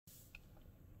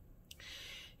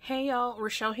Hey y'all,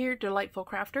 Rochelle here, Delightful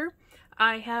Crafter.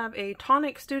 I have a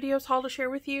Tonic Studios haul to share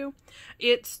with you.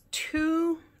 It's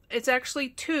actually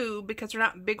two because they're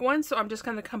not big ones, so I'm just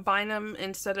going to combine them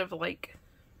instead of like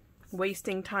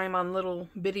wasting time on little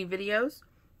bitty videos.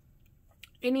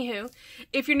 Anywho,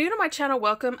 if you're new to my channel,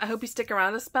 welcome. I hope you stick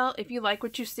around a spell. If you like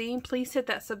what you see, please hit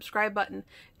that subscribe button.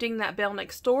 Ding that bell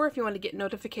next door if you want to get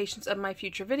notifications of my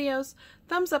future videos.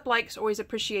 Thumbs up, likes, always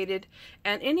appreciated.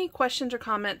 And any questions or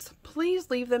comments,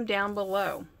 please leave them down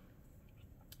below.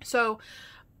 So,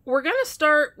 we're going to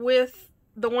start with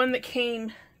the one that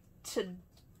came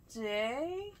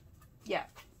today. Yeah,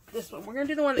 this one. We're going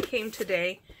to do the one that came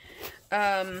today.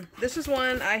 This is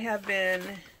one I have been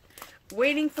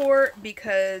waiting for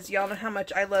because y'all know how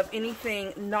much I love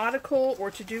anything nautical or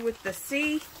to do with the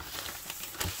sea.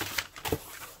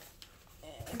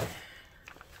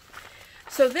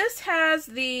 So this has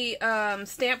the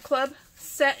Stamp Club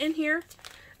set in here.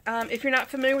 If you're not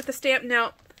familiar with the stamp,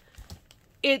 now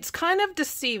it's kind of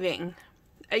deceiving.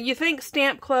 You think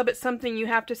Stamp Club is something you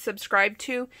have to subscribe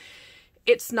to.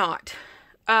 It's not.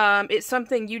 It's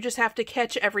something you just have to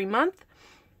catch every month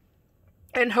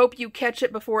and hope you catch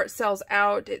it before it sells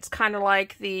out. It's kind of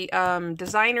like the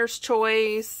Designer's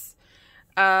Choice.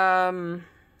 What are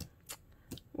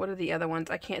the other ones?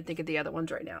 I can't think of the other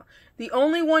ones right now. The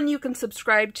only one you can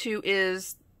subscribe to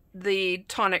is the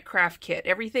Tonic Craft Kit.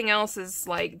 Everything else is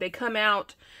like, they come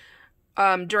out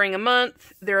during a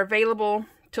month, they're available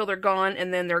till they're gone,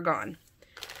 and then they're gone.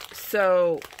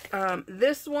 So,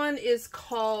 this one is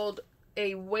called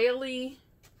a Whaley...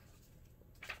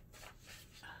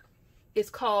 It's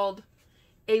called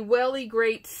a Welly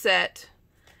Great Set,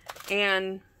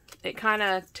 and it kind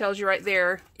of tells you right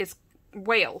there, it's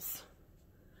whales.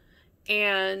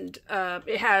 And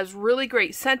it has really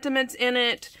great sentiments in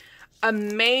it,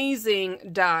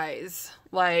 amazing dies.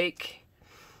 Like,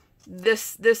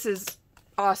 this is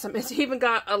awesome. It's even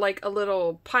got a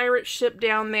little pirate ship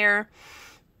down there.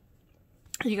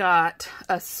 You got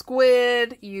a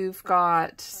squid, you've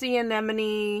got sea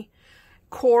anemone,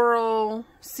 coral,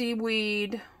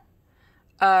 seaweed,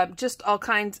 just all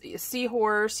kinds,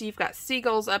 seahorse. You've got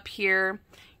seagulls up here.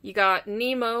 You got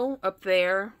Nemo up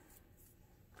there.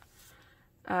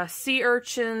 Sea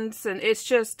urchins, and it's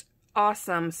just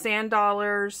awesome. Sand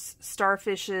dollars,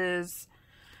 starfishes.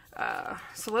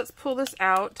 So let's pull this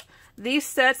out. These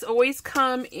sets always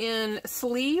come in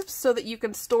sleeves so that you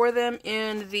can store them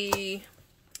in the...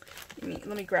 Let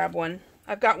me grab one.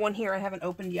 I've got one here I haven't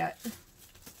opened yet.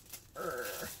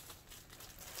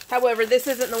 However, this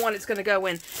isn't the one it's going to go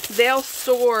in. They'll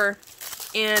store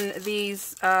in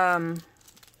these, this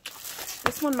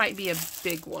one might be a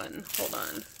big one. Hold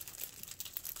on.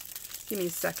 Give me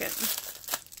a second.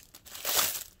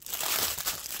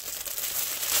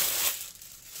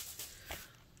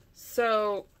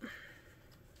 So,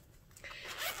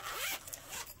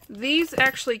 these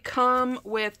actually come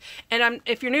with, and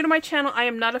if you're new to my channel, I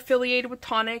am not affiliated with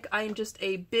Tonic. I am just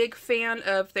a big fan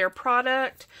of their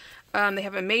product. They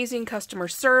have amazing customer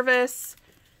service,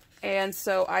 and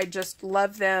so I just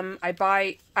love them. I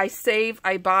buy, I save,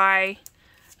 I buy.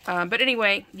 But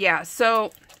anyway, yeah,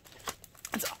 so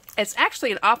it's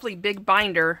actually an awfully big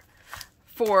binder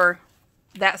for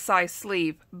that size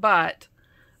sleeve, but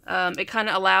it kind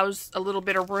of allows a little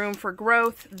bit of room for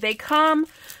growth. They come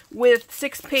with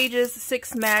 6 pages,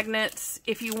 6 magnets.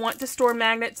 If you want to store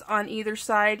magnets on either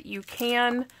side, you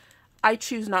can. I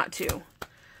choose not to.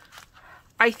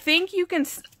 I think you can,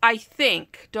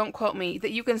 don't quote me, that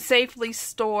you can safely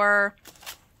store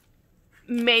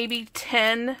maybe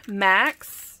 10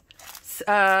 max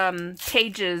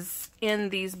pages in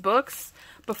these books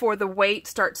before the weight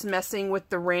starts messing with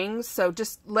the rings. So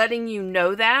just letting you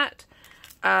know that.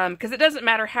 Because it doesn't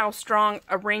matter how strong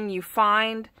a ring you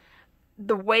find,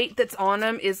 the weight that's on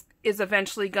them is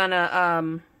eventually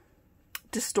gonna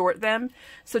distort them.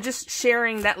 So just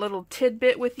sharing that little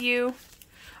tidbit with you.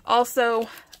 Also,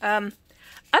 I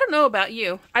don't know about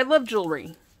you, I love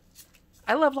jewelry.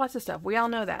 I love lots of stuff. We all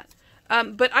know that.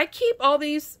 But I keep all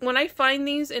these, when I find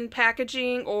these in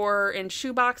packaging or in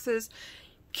shoe boxes,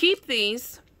 keep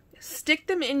these, stick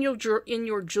them in your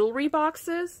jewelry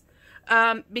boxes.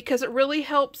 Because it really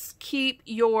helps keep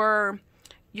your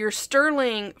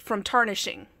sterling from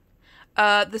tarnishing.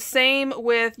 The same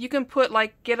with, you can put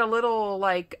get a little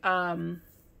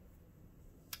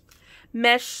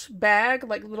mesh bag,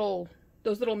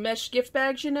 those little mesh gift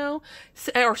bags, you know,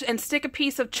 and stick a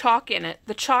piece of chalk in it.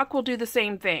 The chalk will do the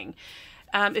same thing.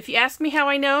 If you ask me how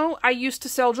I know, I used to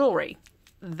sell jewelry.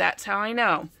 That's how I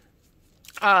know.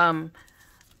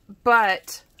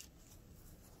 But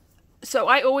So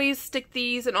I always stick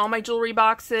these in all my jewelry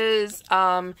boxes,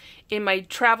 in my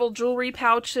travel jewelry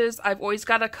pouches. I've always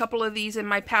got a couple of these in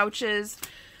my pouches.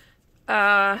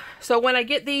 So when I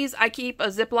get these, I keep a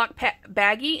Ziploc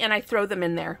baggie and I throw them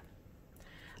in there.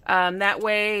 That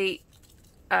way,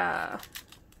 I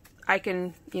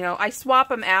can, you know, I swap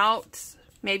them out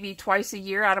maybe twice a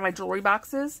year out of my jewelry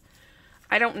boxes.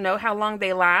 I don't know how long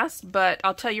they last, but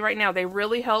I'll tell you right now, they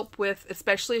really help with,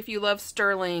 especially if you love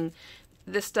sterling,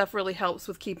 this stuff really helps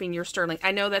with keeping your sterling.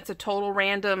 I know that's a total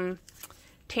random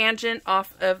tangent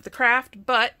off of the craft,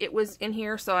 but it was in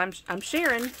here, so I'm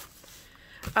sharing.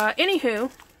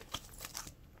 Anywho,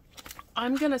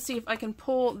 I'm going to see if I can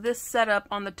pull this setup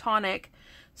on the Tonic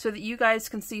so that you guys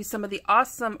can see some of the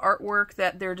awesome artwork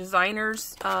that their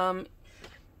designers,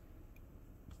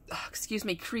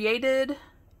 created.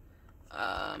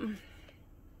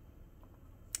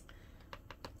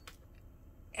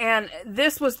 And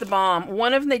this was the bomb.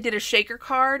 One of them, they did a shaker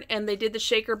card, and they did the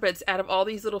shaker bits out of all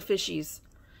these little fishies.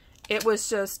 It was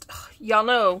just, y'all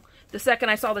know, the second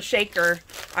I saw the shaker,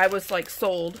 I was like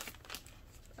sold.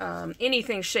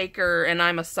 Anything shaker, and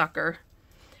I'm a sucker.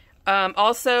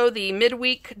 Also, the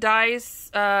midweek dies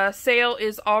sale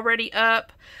is already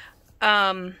up.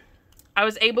 I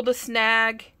was able to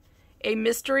snag a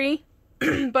mystery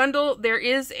bundle. There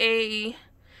is a,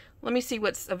 let me see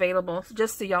what's available,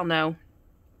 just so y'all know.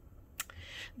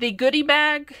 The goodie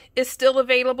bag is still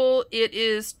available. It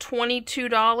is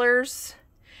 $22.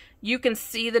 You can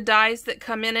see the dies that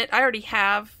come in it. I already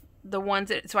have the ones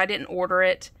that, so I didn't order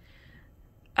it.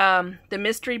 The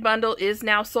mystery bundle is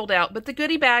now sold out, but the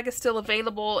goodie bag is still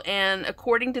available, and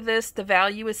according to this, the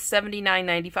value is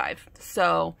 $79.95.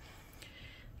 So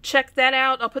check that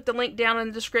out. I'll put the link down in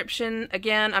the description.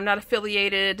 Again, I'm not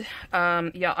affiliated.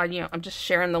 I'm just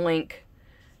sharing the link.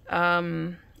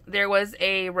 There was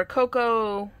a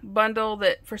Rococo bundle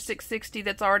that for $6.60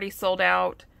 that's already sold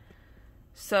out.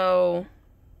 So,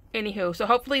 anywho, so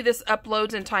hopefully this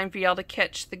uploads in time for y'all to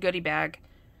catch the goodie bag.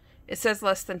 It says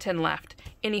less than 10 left.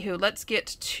 Anywho, let's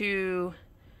get to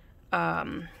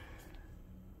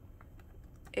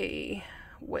a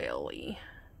whaley.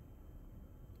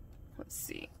 Let's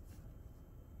see.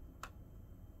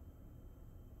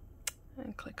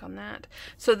 And click on that.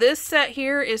 So this set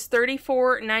here is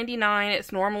 $34.99.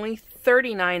 It's normally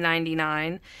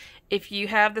 $39.99. If you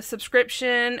have the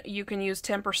subscription, you can use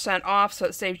 10% off, so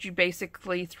it saves you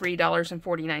basically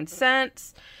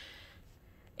 $3.49.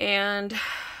 And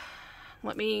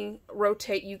let me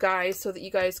rotate you guys so that you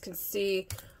guys can see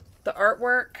the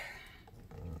artwork.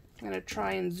 I'm going to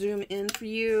try and zoom in for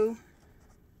you.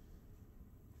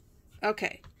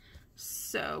 Okay.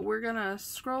 So we're going to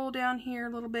scroll down here a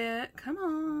little bit. Come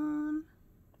on.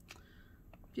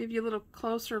 Give you a little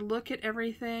closer look at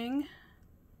everything.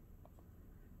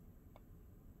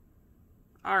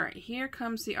 Alright, here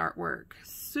comes the artwork.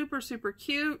 Super, super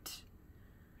cute.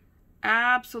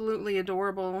 Absolutely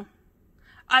adorable.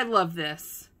 I love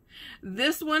this.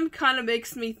 This one kind of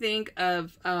makes me think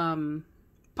of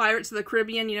Pirates of the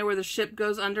Caribbean, you know, where the ship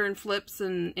goes under and flips,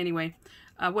 and anyway,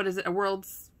 what is it? A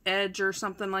World's Edge or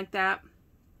something like that.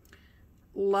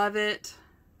 Love it.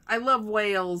 I love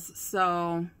whales,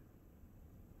 so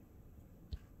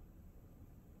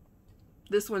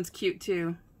this one's cute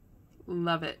too.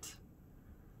 Love it.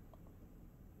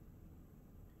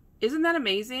 Isn't that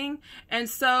amazing? And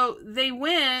so they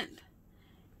went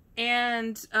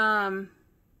and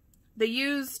they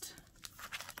used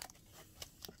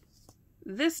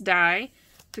this die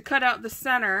to cut out the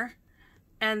center,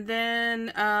 and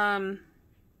then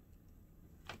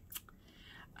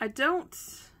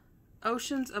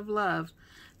Oceans of Love.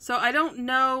 So I don't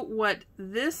know what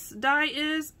this die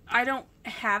is. I don't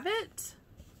have it.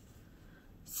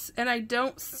 And I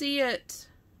don't see it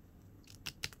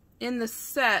in the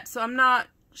set, so I'm not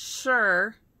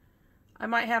sure. I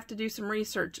might have to do some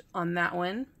research on that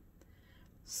one.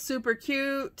 Super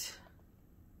cute.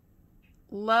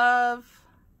 Love.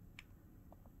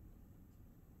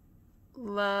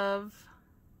 Love.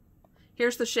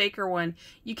 Here's the shaker one.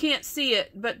 You can't see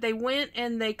it, but they went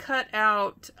and they cut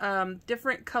out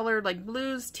different colored, like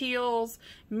blues, teals,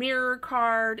 mirror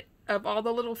card of all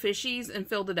the little fishies and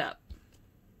filled it up.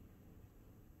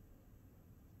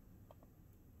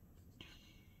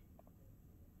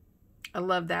 I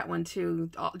love that one too.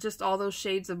 Just all those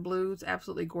shades of blues.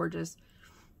 Absolutely gorgeous.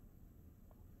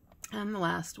 And the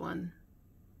last one.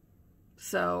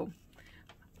 So,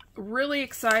 really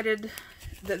excited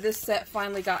that this set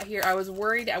finally got here. I was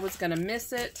worried I was going to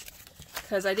miss it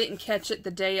because I didn't catch it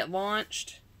the day it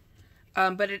launched.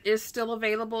 But it is still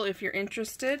available if you're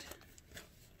interested.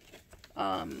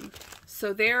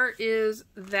 so there is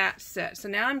that set. So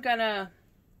now I'm gonna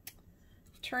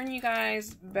turn you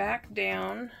guys back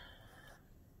down.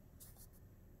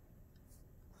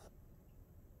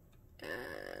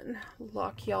 And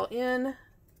lock y'all in.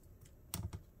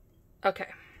 Okay.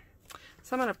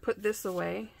 So I'm gonna put this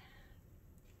away,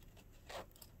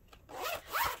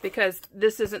 because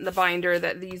this isn't the binder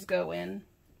that these go in.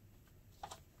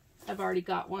 I've already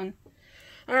got one.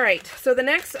 Alright, so the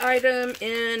next item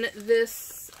in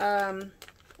this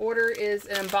order is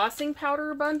an embossing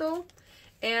powder bundle.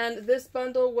 And this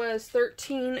bundle was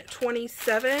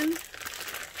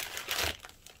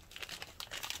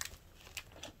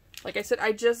 $13.27. Like I said,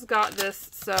 I just got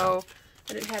this, so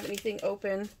I didn't have anything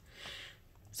open.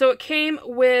 So it came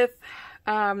with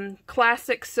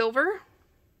classic silver.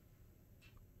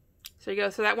 So there you go.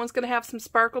 So that one's going to have some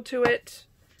sparkle to it.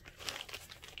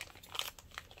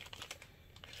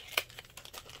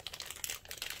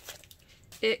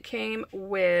 It came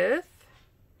with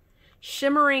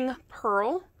shimmering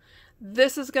pearl.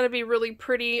 This is going to be really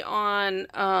pretty on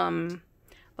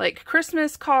like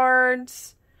Christmas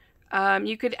cards.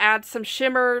 You could add some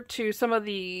shimmer to some of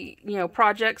the, you know,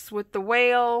 projects with the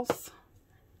whales.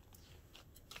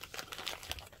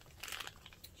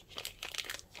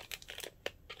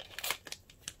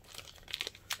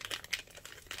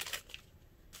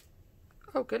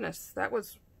 Oh goodness, that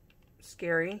was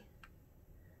scary.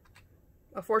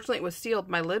 Unfortunately, it was sealed.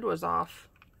 My lid was off.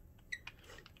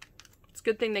 It's a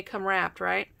good thing they come wrapped,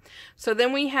 right? So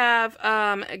then we have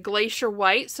a glacier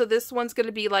white. So this one's going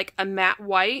to be like a matte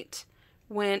white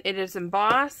when it is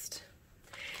embossed.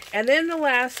 And then the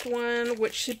last one,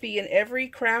 which should be in every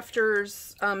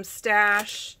crafter's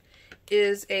stash,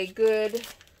 is a good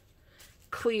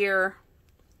clear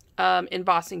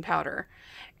embossing powder.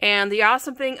 And the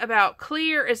awesome thing about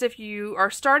clear is if you are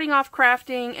starting off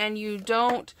crafting and you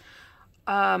don't,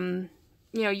 you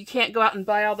know, you can't go out and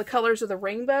buy all the colors of the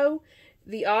rainbow.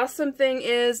 The awesome thing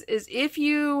is if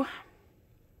you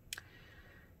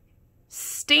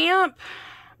stamp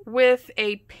with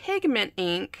a pigment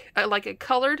ink, like a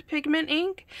colored pigment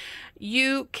ink,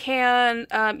 you can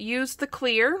use the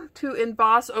clear to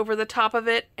emboss over the top of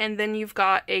it, and then you've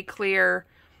got a clear,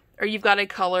 or you've got a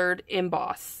colored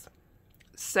emboss.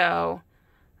 So,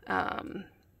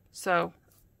 so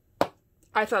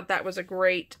I thought that was a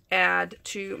great add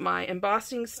to my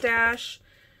embossing stash.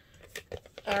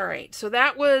 All right, so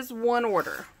that was one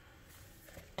order.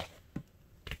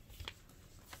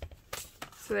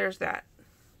 So there's that.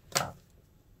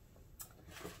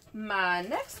 My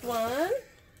next one,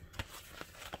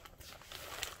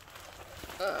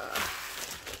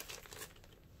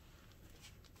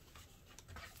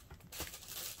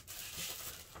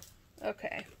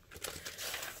 okay.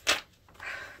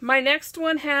 My next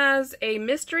one has a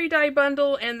mystery die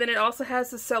bundle, and then it also has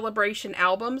the Celebration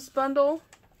Albums bundle.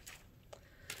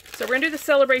 So we're going to do the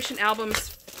Celebration Albums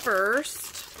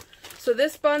first. So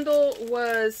this bundle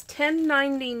was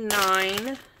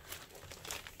 $10.99.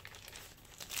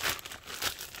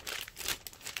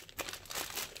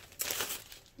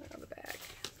 The back.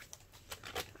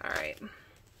 All right.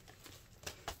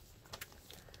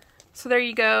 So there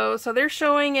you go. So they're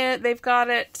showing it. They've got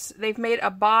it. They've made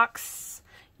a box.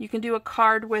 You can do a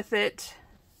card with it.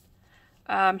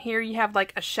 Here you have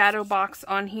like a shadow box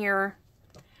on here.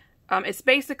 It's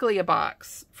basically a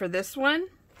box for this one.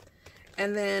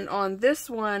 And then on this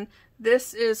one,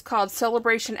 this is called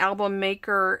Celebration Album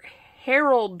Maker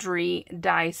Heraldry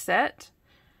die set.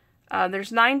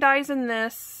 There's 9 dies in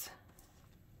this.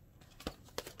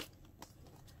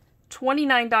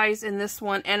 29 dies in this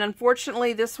one. And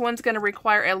unfortunately, this one's going to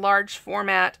require a large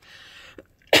format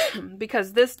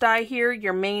because this die here,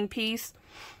 your main piece,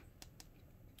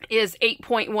 is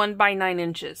 8.1 by 9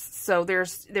 inches. So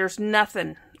there's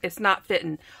nothing. It's not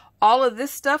fitting. All of this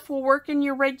stuff will work in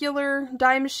your regular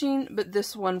die machine, but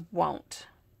this one won't.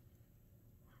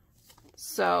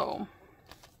 So,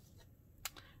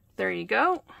 there you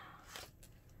go.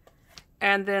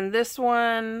 And then this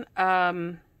one,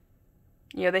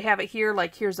 you know, they have it here,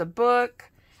 like here's a book.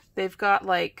 They've got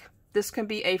like, this can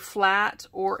be a flat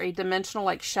or a dimensional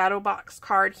like shadow box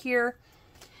card here.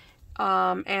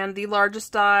 And the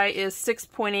largest die is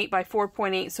 6.8 by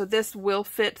 4.8, so this will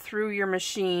fit through your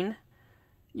machine,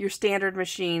 your standard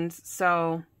machines.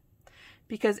 So,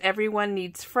 because everyone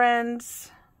needs friends.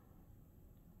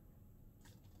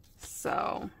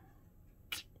 So,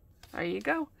 there you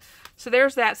go. So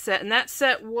there's that set, and that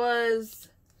set was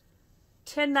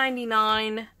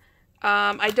 $10.99.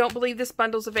 I don't believe this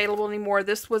bundle's available anymore.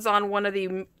 This was on one of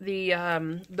the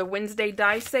Wednesday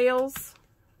die sales,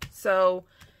 so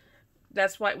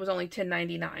that's why it was only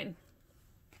 $10.99.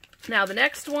 Now the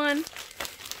next one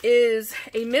is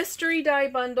a mystery die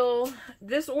bundle.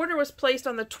 This order was placed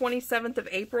on the 27th of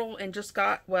April and just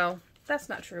got, well, that's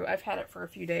not true. I've had it for a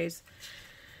few days.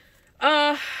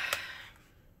 I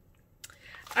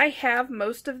have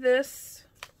most of this.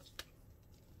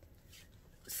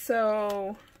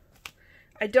 So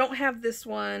I don't have this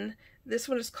one. This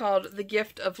one is called The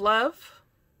Gift of Love.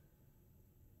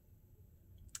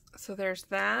 So there's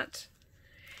that.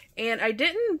 And I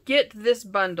didn't get this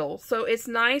bundle, so it's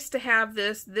nice to have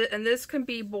this, and this can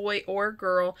be boy or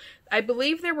girl. I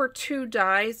believe there were 2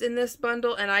 dies in this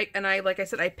bundle, and I like I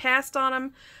said, I passed on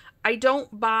them. I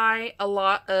don't buy a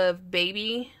lot of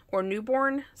baby or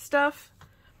newborn stuff,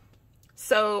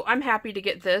 so I'm happy to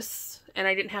get this, and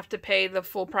I didn't have to pay the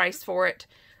full price for it.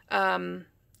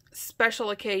 Special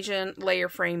occasion layer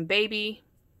frame baby.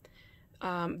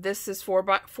 This is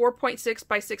 4.6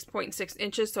 by 6.6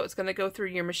 inches, so it's going to go through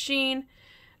your machine.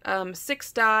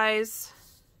 6 dies.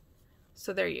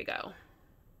 So there you go.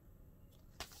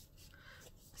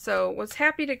 So was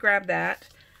happy to grab that.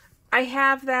 I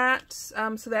have that,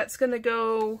 so that's going to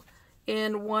go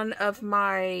in one of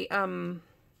my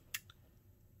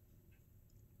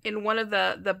in one of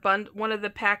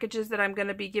the packages that I'm going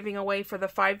to be giving away for the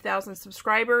 5,000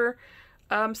 subscriber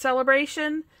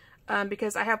celebration.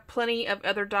 Because I have plenty of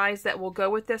other dies that will go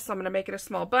with this, so I'm going to make it a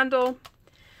small bundle.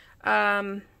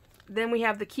 Then we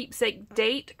have the Keepsake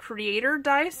Date Creator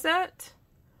die set.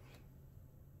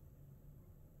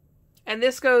 And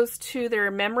this goes to their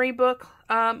memory book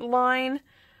line.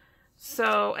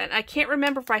 So, and I can't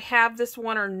remember if I have this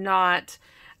one or not.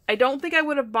 I don't think I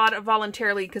would have bought it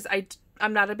voluntarily because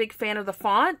I'm not a big fan of the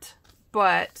font,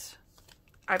 but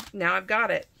now I've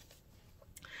got it.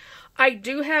 I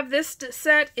do have this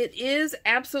set. It is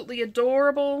absolutely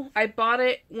adorable. I bought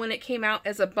it when it came out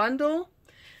as a bundle.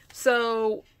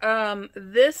 So,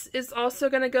 this is also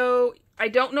going to go, I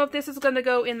don't know if this is going to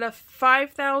go in the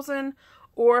 5,000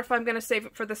 or if I'm going to save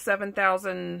it for the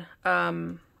 7,000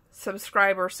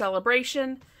 subscriber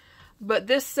celebration. But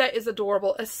this set is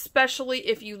adorable, especially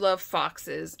if you love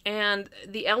foxes. And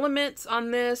the elements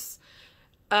on this,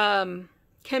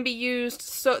 can be used,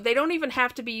 so they don't even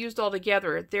have to be used all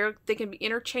together. They can be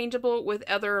interchangeable with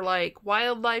other like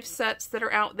wildlife sets that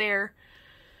are out there.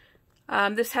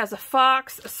 This has a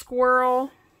fox, a squirrel,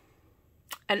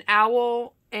 an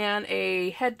owl, and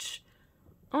a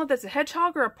that's a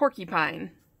hedgehog or a porcupine.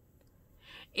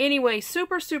 Anyway,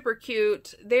 super, super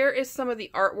cute. There is some of the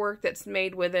artwork that's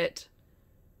made with it.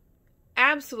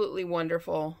 Absolutely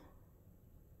wonderful.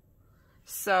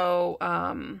 So,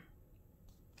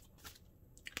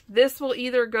 this will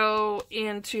either go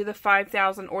into the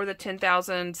 5,000 or the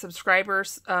 10,000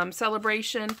 subscribers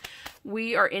celebration.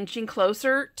 We are inching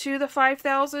closer to the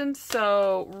 5,000,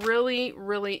 so really,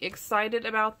 really excited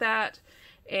about that.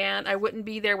 And I wouldn't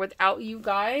be there without you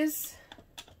guys.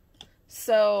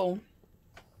 So,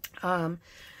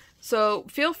 so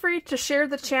feel free to share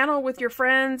the channel with your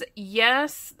friends.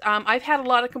 Yes, I've had a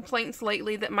lot of complaints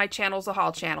lately that my channel's a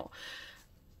haul channel.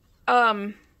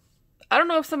 I don't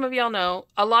know if some of y'all know,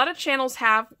 a lot of channels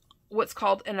have what's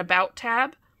called an About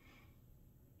tab.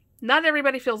 Not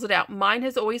everybody fills it out. Mine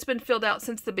has always been filled out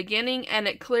since the beginning, and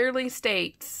it clearly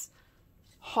states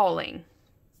hauling.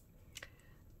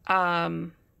 There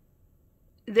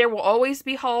will always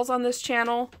be hauls on this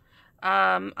channel.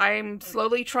 I'm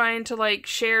slowly trying to like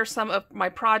share some of my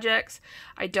projects.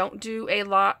 I don't do a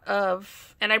lot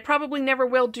of, and I probably never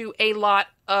will do a lot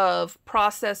of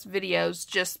process videos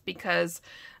just because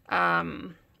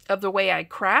of the way I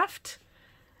craft.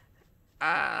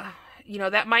 You know,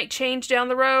 that might change down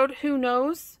the road. Who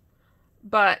knows?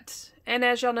 But, and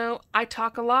as y'all know, I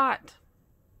talk a lot.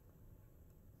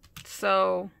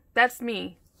 So, that's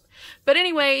me. But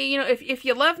anyway, you know, if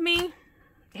you love me,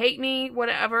 hate me,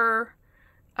 whatever,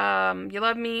 you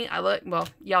love me, well,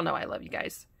 y'all know I love you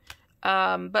guys.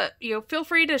 But, you know, feel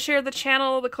free to share the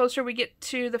channel. The closer we get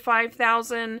to the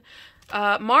 5,000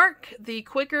 mark, the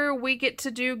quicker we get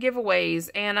to do giveaways.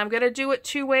 And I'm going to do it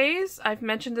 2 ways. I've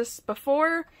mentioned this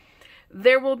before.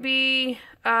 There will be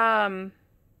a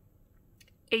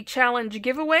challenge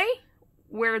giveaway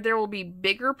where there will be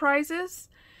bigger prizes.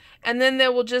 And then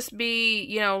there will just be,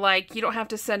 you know, like, you don't have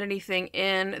to send anything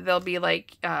in. There'll be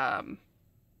like, I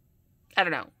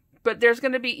don't know. But there's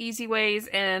going to be easy ways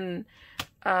and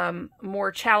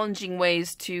more challenging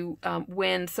ways to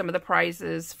win some of the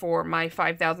prizes for my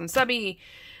 5,000 subby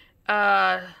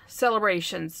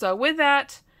celebration. So with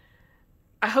that,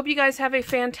 I hope you guys have a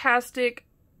fantastic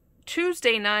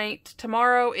Tuesday night.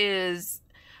 Tomorrow is,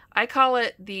 I call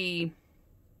it the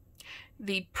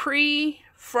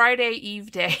pre-Friday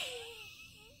Eve day.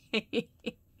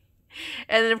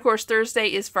 And then, of course, Thursday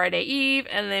is Friday Eve,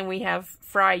 and then we have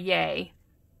Fry-yay.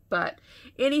 But,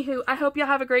 anywho, I hope y'all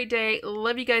have a great day.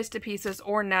 Love you guys to pieces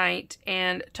or night,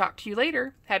 and talk to you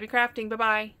later. Happy crafting.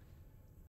 Bye-bye.